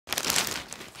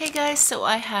Hey guys, so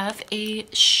I have a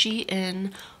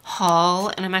SHEIN haul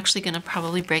and I'm actually going to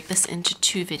probably break this into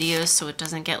two videos so it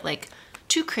doesn't get like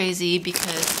too crazy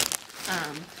because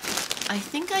I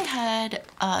think I had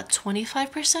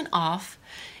 25% off,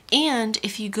 and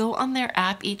if you go on their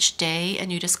app each day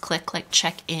and you just click like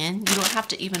check in, you don't have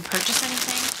to even purchase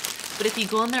anything, but if you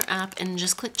go on their app and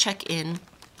just click check in,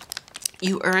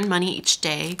 you earn money each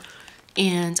day.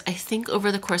 And I think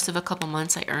over the course of a couple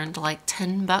months, I earned like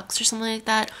 10 bucks or something like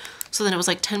that. So then it was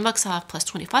like 10 bucks off plus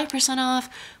 25% off,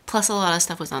 plus a lot of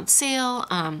stuff was on sale.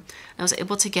 I was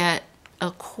able to get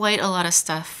quite a lot of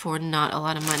stuff for not a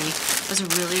lot of money. It was a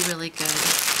really, really good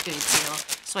deal.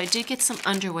 So I did get some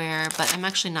underwear, but I'm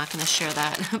actually not going to share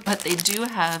that. But they do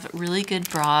have really good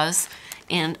bras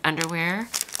and underwear.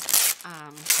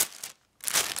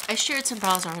 I shared some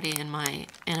bras already in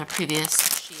a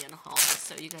previous SHEIN haul,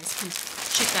 so you guys can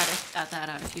check that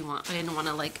out if you want. But I didn't want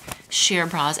to like share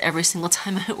bras every single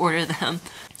time I order them.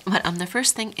 But the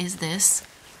first thing is this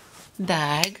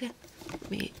bag.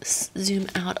 Let me zoom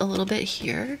out a little bit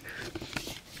here.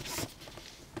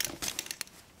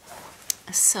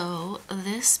 So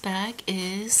this bag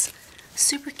is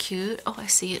super cute. Oh, I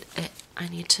see it. I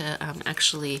need to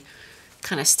actually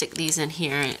kind of stick these in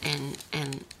here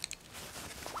and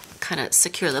kind of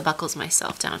secure the buckles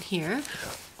myself down here.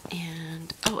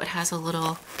 And oh, it has a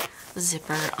little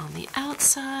zipper on the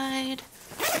outside.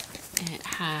 It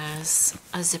has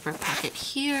a zipper pocket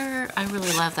here. I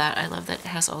really love that. I love that it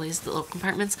has all these little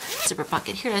compartments. Zipper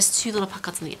pocket here. It has two little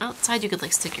pockets on the outside. You could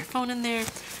like stick your phone in there.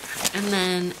 And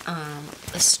then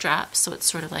a strap, so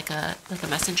it's sort of like a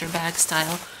messenger bag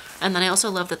style. And then I also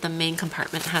love that the main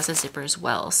compartment has a zipper as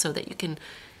well, so that you can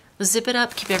zip it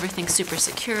up, keep everything super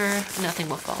secure, nothing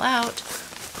will fall out.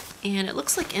 And it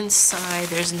looks like inside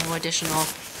there's no additional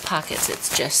pockets,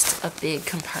 it's just a big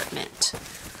compartment.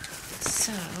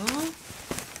 So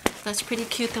that's pretty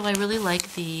cute, though. I really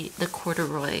like the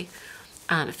corduroy.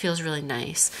 It feels really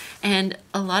nice. And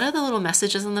a lot of the little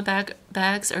messages on the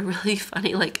bags are really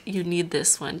funny. Like, you need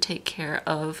this one, take care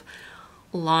of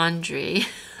laundry.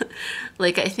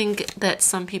 Like, I think that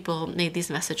some people made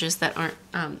these messages that aren't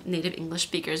native English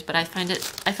speakers, but I find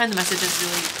the messages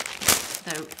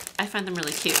really, I find them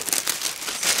really cute.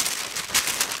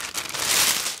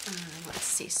 Let's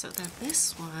see, so then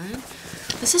this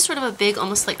is sort of a big,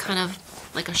 almost like kind of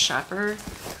like a shopper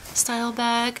style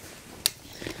bag.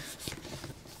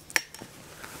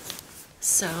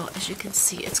 So as you can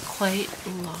see, it's quite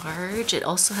large. It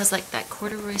also has like that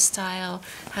corduroy style,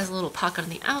 has a little pocket on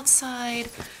the outside,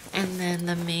 and then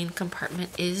the main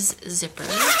compartment is zipper.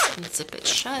 You can zip it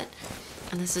shut.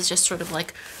 And this is just sort of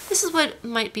like, this is what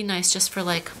might be nice just for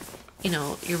like, you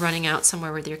know, you're running out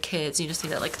somewhere with your kids, you just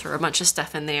need to like throw a bunch of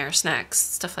stuff in there, snacks,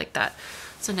 stuff like that.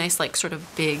 It's a nice like sort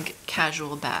of big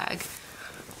casual bag.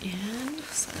 And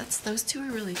so those two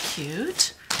are really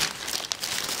cute.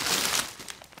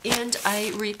 And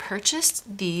I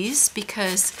repurchased these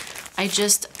because I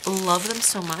just love them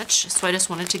so much. So I just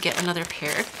wanted to get another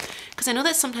pair. Because I know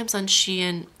that sometimes on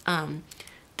SHEIN,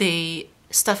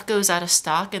 stuff goes out of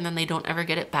stock and then they don't ever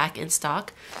get it back in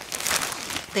stock.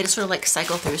 They just sort of like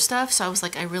cycle through stuff. So I was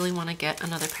like, I really want to get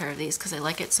another pair of these because I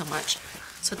like it so much.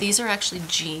 So these are actually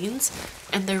jeans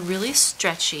and they're really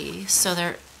stretchy. So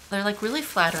they're like really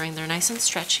flattering. They're nice and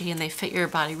stretchy and they fit your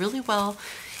body really well.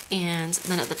 And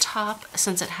then at the top,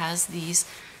 since it has these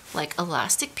like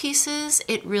elastic pieces,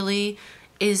 it really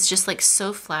is just like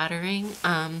so flattering.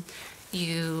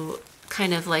 You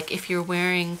kind of like, if you're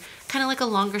wearing kind of like a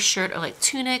longer shirt or like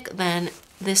tunic, then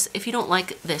this, if you don't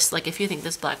like this, like if you think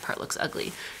this black part looks ugly,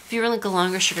 if you're wearing like a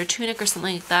longer shirt or tunic or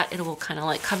something like that, it will kind of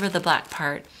like cover the black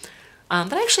part.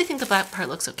 But I actually think the black part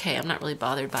looks okay. I'm not really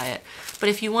bothered by it. But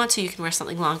if you want to, you can wear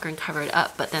something longer and cover it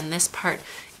up. But then this part,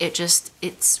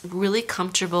 it's really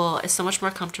comfortable. It's so much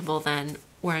more comfortable than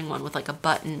wearing one with like a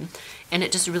button. And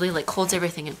it just really like holds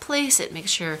everything in place. It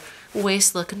makes your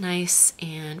waist look nice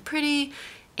and pretty.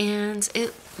 And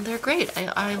they're great.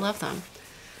 I love them.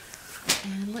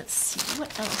 And let's see,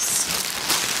 what else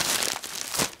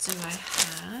do I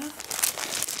have?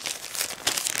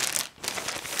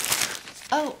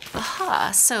 Oh,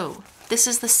 aha, so this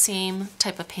is the same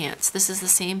type of pants. This is the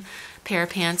same pair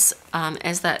of pants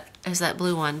as that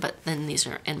blue one, but then these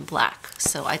are in black.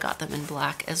 So I got them in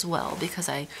black as well because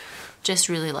I just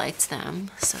really liked them.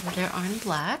 So they are in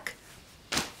black.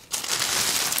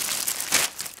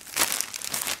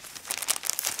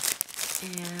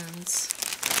 And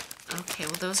okay,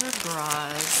 well those are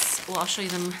bras. Well, I'll show you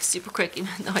them super quick,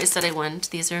 even though I said I wouldn't.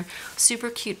 These are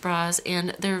super cute bras,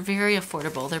 and they're very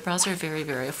affordable. Their bras are very,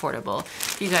 very affordable.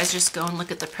 If you guys just go and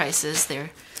look at the prices,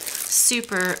 they're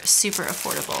super, super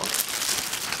affordable.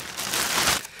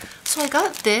 So I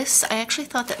got this. I actually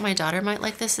thought that my daughter might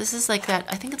like this. This is like that,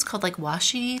 I think it's called like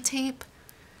washi tape.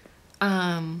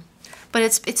 But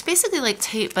it's basically like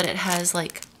tape, but it has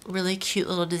like really cute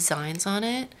little designs on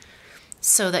it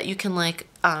so that you can like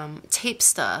tape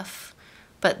stuff,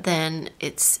 but then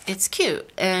it's cute.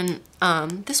 And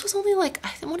this was only like,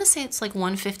 I want to say it's like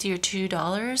 $1.50 or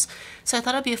 $2. So I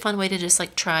thought it'd be a fun way to just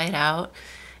like try it out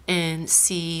and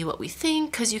see what we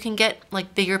think, because you can get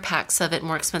like bigger packs of it,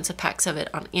 more expensive packs of it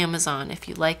on Amazon if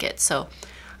you like it. So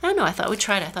I don't know, I thought we'd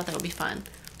try it. I thought that would be fun.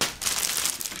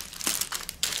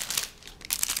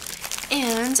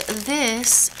 And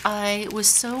this, I was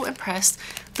so impressed.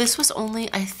 This was only,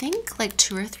 I think, like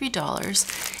 $2 or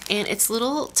 $3. And it's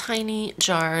little tiny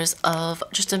jars of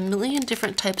just a million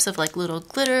different types of like little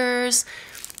glitters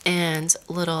and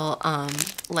little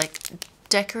like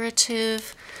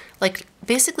decorative, like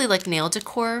basically like nail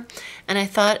decor. And I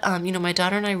thought, you know, my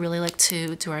daughter and I really like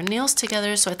to do our nails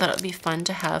together, so I thought it would be fun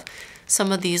to have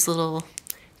some of these little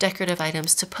decorative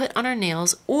items to put on our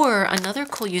nails. Or another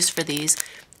cool use for these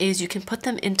is you can put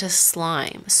them into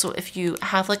slime. So if you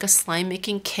have like a slime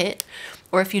making kit,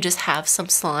 or if you just have some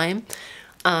slime,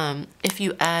 if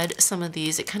you add some of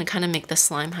these, it kind of make the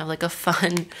slime have like a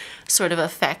fun sort of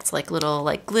effect, like little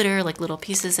like glitter, like little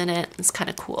pieces in it. It's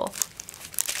kind of cool.